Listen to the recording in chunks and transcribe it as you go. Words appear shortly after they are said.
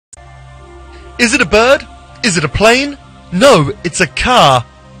Is it a bird? Is it a plane? No, it's a car.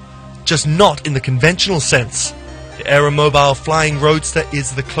 Just not in the conventional sense. The Aeromobil flying roadster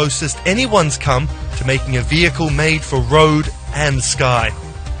is the closest anyone's come to making a vehicle made for road and sky.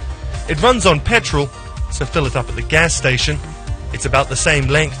 It runs on petrol, so fill it up at the gas station. It's about the same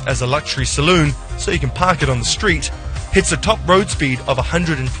length as a luxury saloon, so you can park it on the street. Hits a top road speed of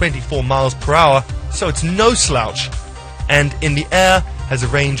 124 miles per hour, so it's no slouch. And in the air has a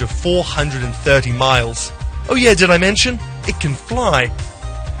range of 430 miles. Oh yeah, did I mention? It can fly.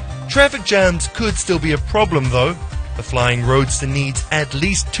 Traffic jams could still be a problem though. The flying roadster needs at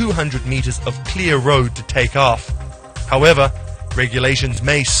least 200 meters of clear road to take off. However, regulations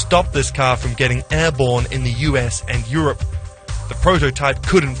may stop this car from getting airborne in the US and Europe. The prototype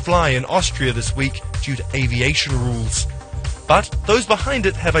couldn't fly in Austria this week due to aviation rules. But those behind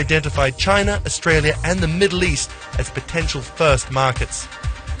it have identified China, Australia and the Middle East as potential first markets.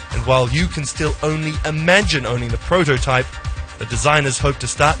 And while you can still only imagine owning the prototype, the designers hope to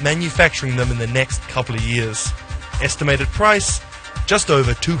start manufacturing them in the next couple of years. Estimated price, just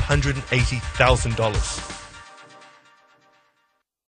over $280,000.